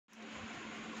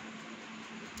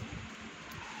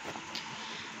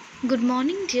Good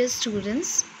morning, dear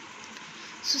students.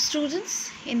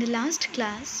 In the last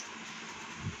class,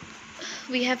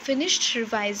 we have finished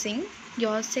revising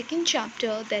your second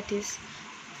chapter, that is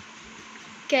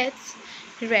cats,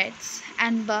 rats,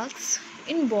 and bugs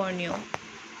in Borneo.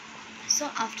 So,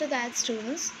 after that,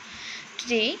 students,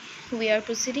 today we are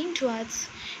proceeding towards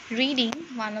reading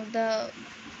one of the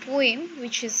poem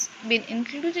which has been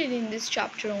included in this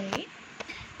chapter only,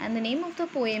 and the name of the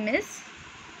poem is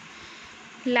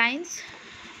Lines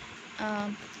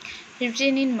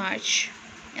Written in March,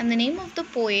 and the name of the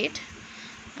poet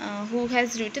who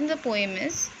has written the poem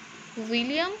is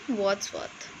William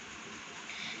Wordsworth.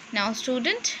 Now,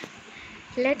 student,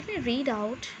 let me read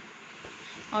out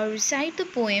or recite the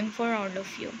poem for all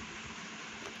of you.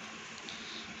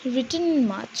 Written in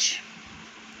March.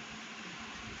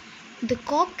 The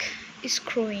cock is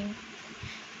crowing,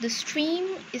 the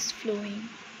stream is flowing,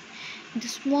 the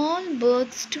small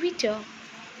birds twitter,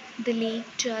 the lake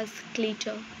does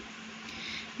glitter.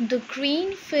 The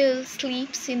green field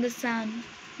sleeps in the sun,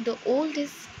 the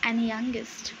oldest and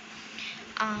youngest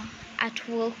are at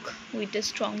work with the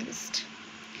strongest.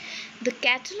 The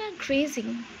cattle are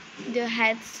grazing, their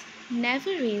heads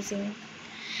never raising.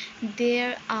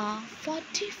 There are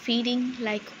 40 feeding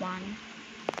like one.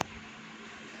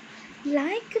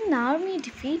 Like an army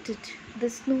defeated, the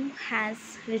snow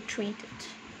has retreated,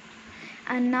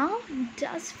 and now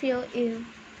does fear ill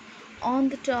on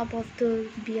the top of the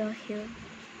bare hill.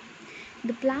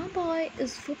 The ploughboy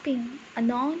is whooping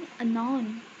anon,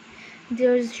 anon.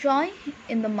 There is joy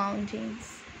in the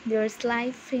mountains, there is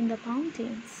life in the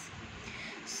mountains.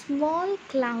 Small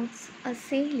clouds are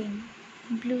sailing,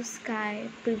 blue sky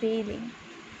prevailing.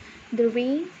 The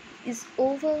rain is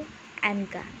over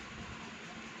and gone.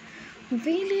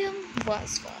 William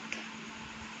Wordsworth.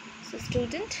 So,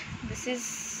 student, this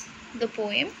is the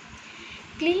poem.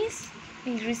 Please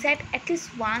recite at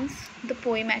least once the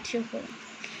poem at your home.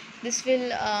 This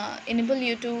will enable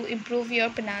you to improve your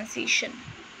pronunciation.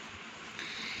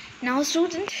 Now,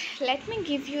 student, let me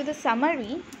give you the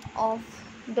summary of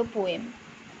the poem.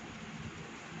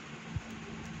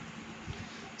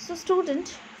 So, student,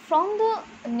 from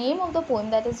the name of the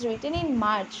poem, that is written in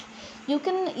March, you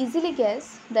can easily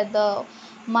guess that the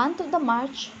month of the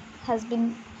March has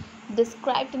been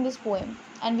described in this poem,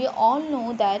 and we all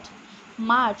know that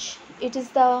March, it is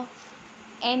the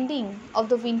ending of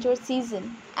the winter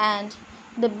season and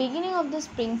the beginning of the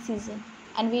spring season,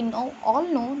 and we all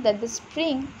know that the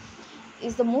spring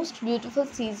is the most beautiful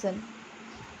season,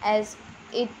 as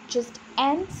it just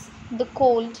ends the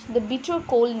bitter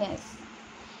coldness,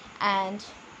 and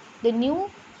the new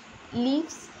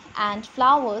leaves and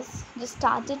flowers just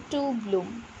started to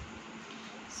bloom.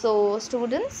 So,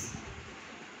 students,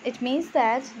 it means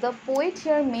that the poet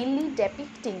here mainly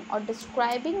depicting or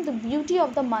describing the beauty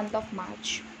of the month of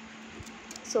March.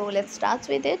 So, let's start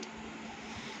with it.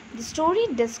 The story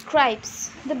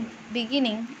describes the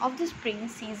beginning of the spring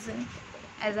season,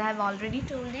 as I have already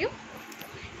told you,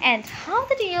 and how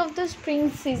the day of the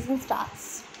spring season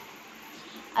starts.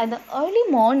 At the early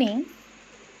morning,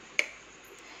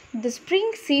 the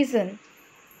spring season,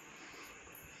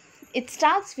 it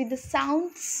starts with the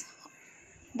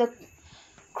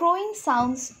crowing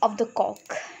sounds of the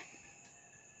cock,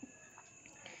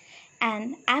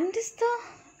 and amidst the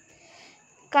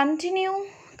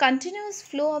continuous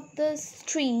flow of the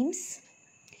streams,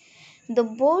 the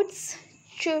birds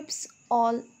chirps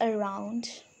all around,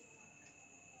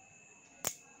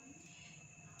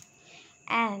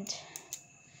 and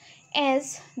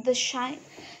as the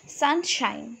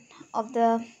sunshine of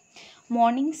the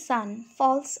morning sun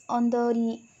falls on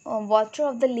the water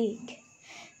of the lake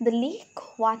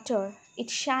water, it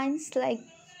shines like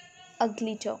a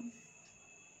glitter.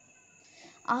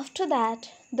 After that,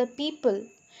 the people,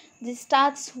 they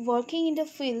starts working in the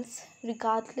fields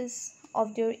regardless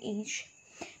of their age.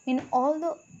 All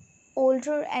the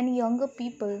older and younger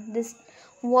people, they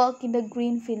work in the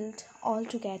green field all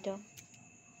together.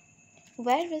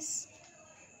 Whereas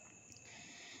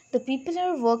the people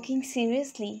are working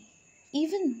seriously,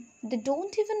 even they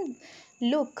don't even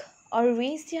look or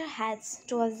raise their heads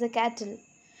towards the cattle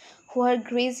who are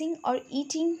grazing or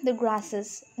eating the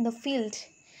grasses in the field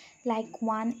like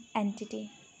one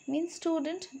entity.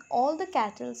 Student, all the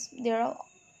cattle, there are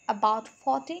about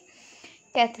 40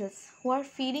 cattle who are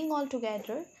feeding all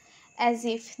together as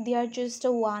if they are just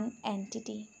a one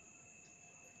entity.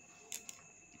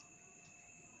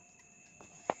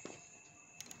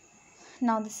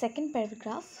 Now, the second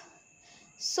paragraph.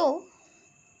 So,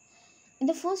 in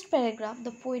the first paragraph,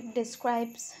 the poet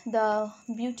describes the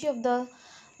beauty of the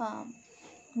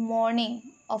morning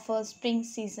of a spring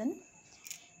season.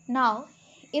 Now,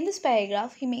 in this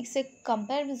paragraph, he makes a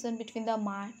comparison between the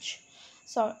March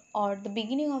or the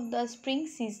beginning of the spring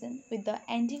season with the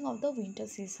ending of the winter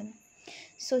season.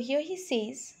 So here he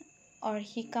says, or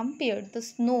he compared the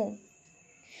snow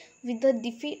with the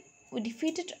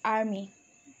defeated army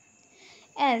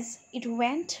as it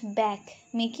went back,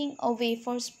 making a way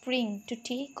for spring to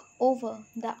take over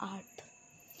the earth.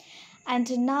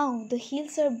 And now the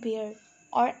hills are bare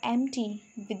or empty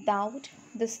without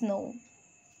the snow.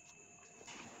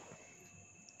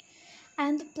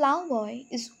 And the plowboy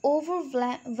is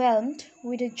overwhelmed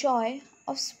with the joy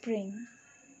of spring.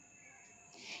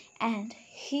 And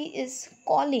he is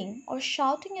calling or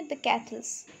shouting at the cattle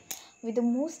with the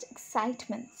most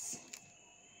excitements,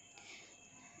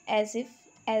 as if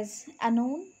as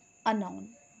unknown.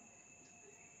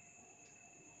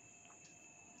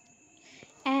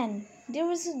 And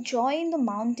there is a joy in the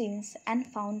mountains and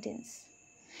fountains,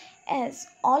 as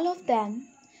all of them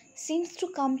seems to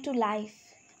come to life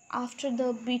after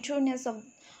the bitterness of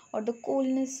or the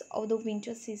coldness of the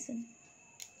winter season.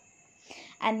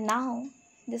 And now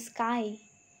the sky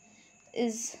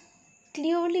is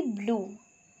clearly blue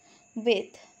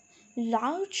with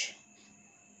large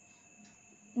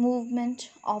movement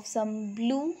of some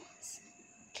blue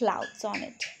clouds on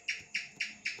it.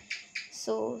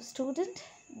 So student,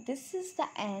 this is the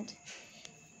end.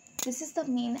 This is the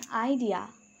main idea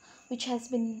which has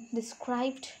been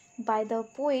described by the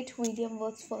poet William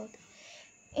Wordsworth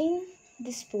in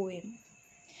this poem.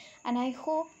 And I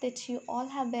hope that you all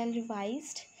have well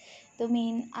revised the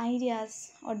main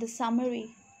ideas or the summary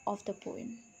of the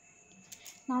poem.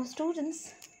 Now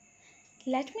students,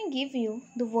 let me give you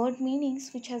the word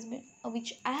meanings which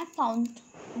I have found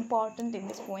important in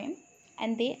this poem,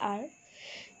 and they are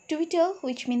twitter,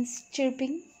 which means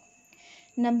chirping.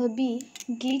 Number B,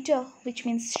 glitter, which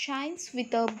means shines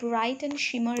with a bright and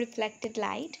shimmer reflected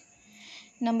light.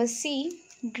 Number C,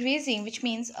 grazing, which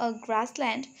means a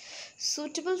grassland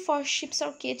suitable for sheep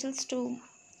or cattle to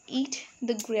eat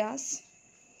the grass.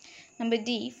 Number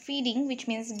D, feeding, which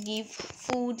means give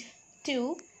food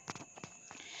to.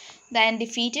 Then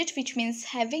defeated, which means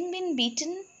having been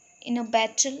beaten in a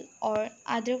battle or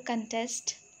other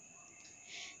contest.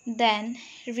 Then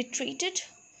retreated,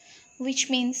 which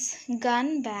means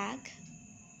gone back.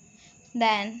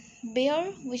 Then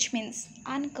bare, which means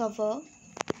uncover.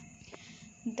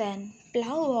 Then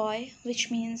plowboy,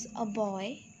 which means a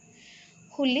boy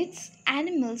who leads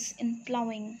animals in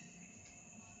plowing.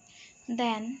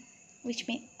 Then which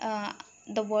mean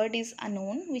the word is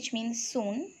unknown, which means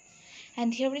soon.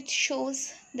 And here it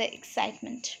shows the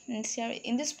excitement. And here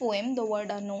in this poem, the word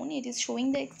unknown, it is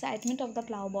showing the excitement of the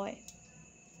plowboy.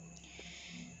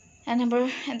 And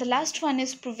the last one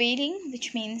is prevailing,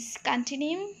 which means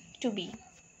continuing to be.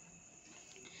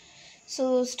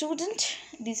 So student,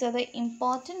 these are the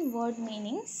important word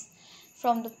meanings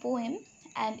from the poem.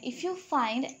 And if you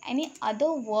find any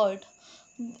other word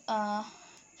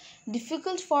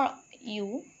difficult for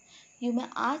you, you may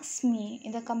ask me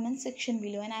in the comment section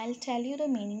below and I'll tell you the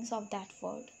meanings of that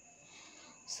word.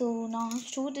 So now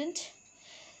student,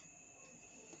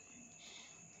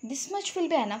 this much will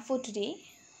be enough for today.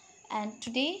 And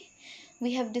today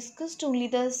we have discussed only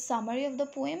the summary of the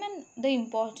poem and the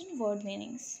important word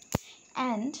meanings.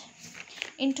 And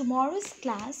in tomorrow's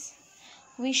class,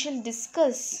 we shall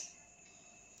discuss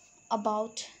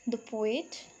about the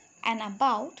poet and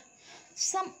about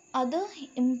some other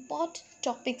important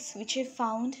topics which I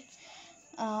found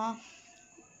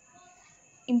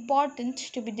important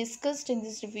to be discussed in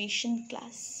this revision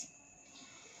class.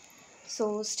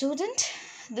 So student,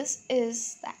 this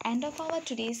is the end of our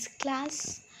today's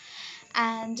class,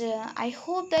 and I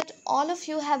hope that all of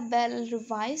you have well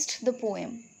revised the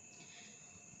poem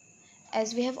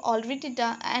as we have already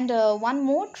done. And one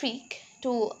more trick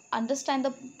to understand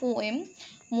the poem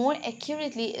more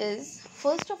accurately is,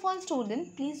 first of all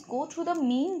student, please go through the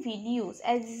main videos,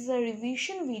 as this is a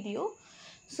revision video.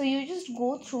 So you just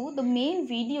go through the main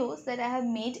videos that I have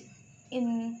made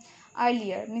in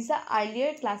earlier, means the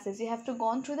earlier classes. You have to go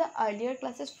on through the earlier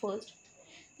classes first.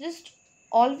 Just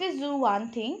always do one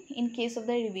thing in case of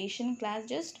the revision class,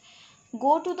 just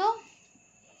go to the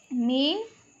main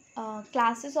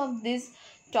classes of this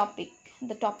topic,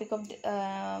 the topic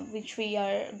of which we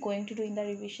are going to do in the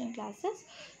revision classes.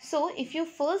 So if you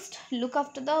first look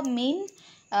after the main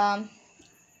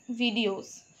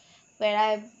videos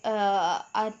where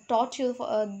I taught you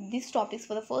these topics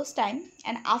for the first time,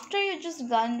 and after you just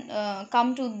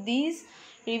come to these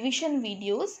revision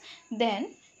videos,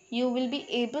 then you will be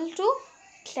able to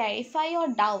clarify your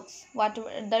doubts, what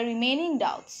the remaining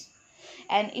doubts,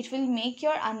 and it will make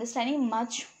your understanding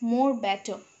much more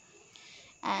better.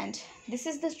 And this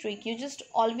is the trick. You just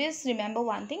always remember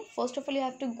one thing. First of all, you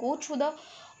have to go through the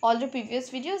all the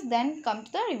previous videos, then come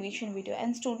to the revision video.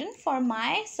 And student, for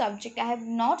my subject, I have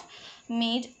not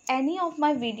made any of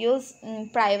my videos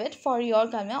private for your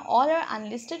convenience. All are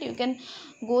unlisted. You can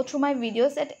go through my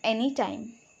videos at any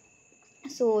time.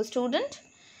 So student,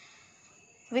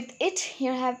 with it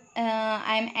here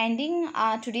I am ending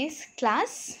today's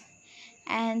class,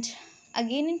 and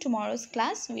again in tomorrow's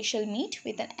class we shall meet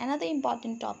with another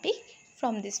important topic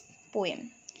from this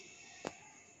poem.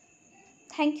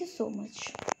 Thank you so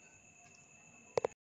much.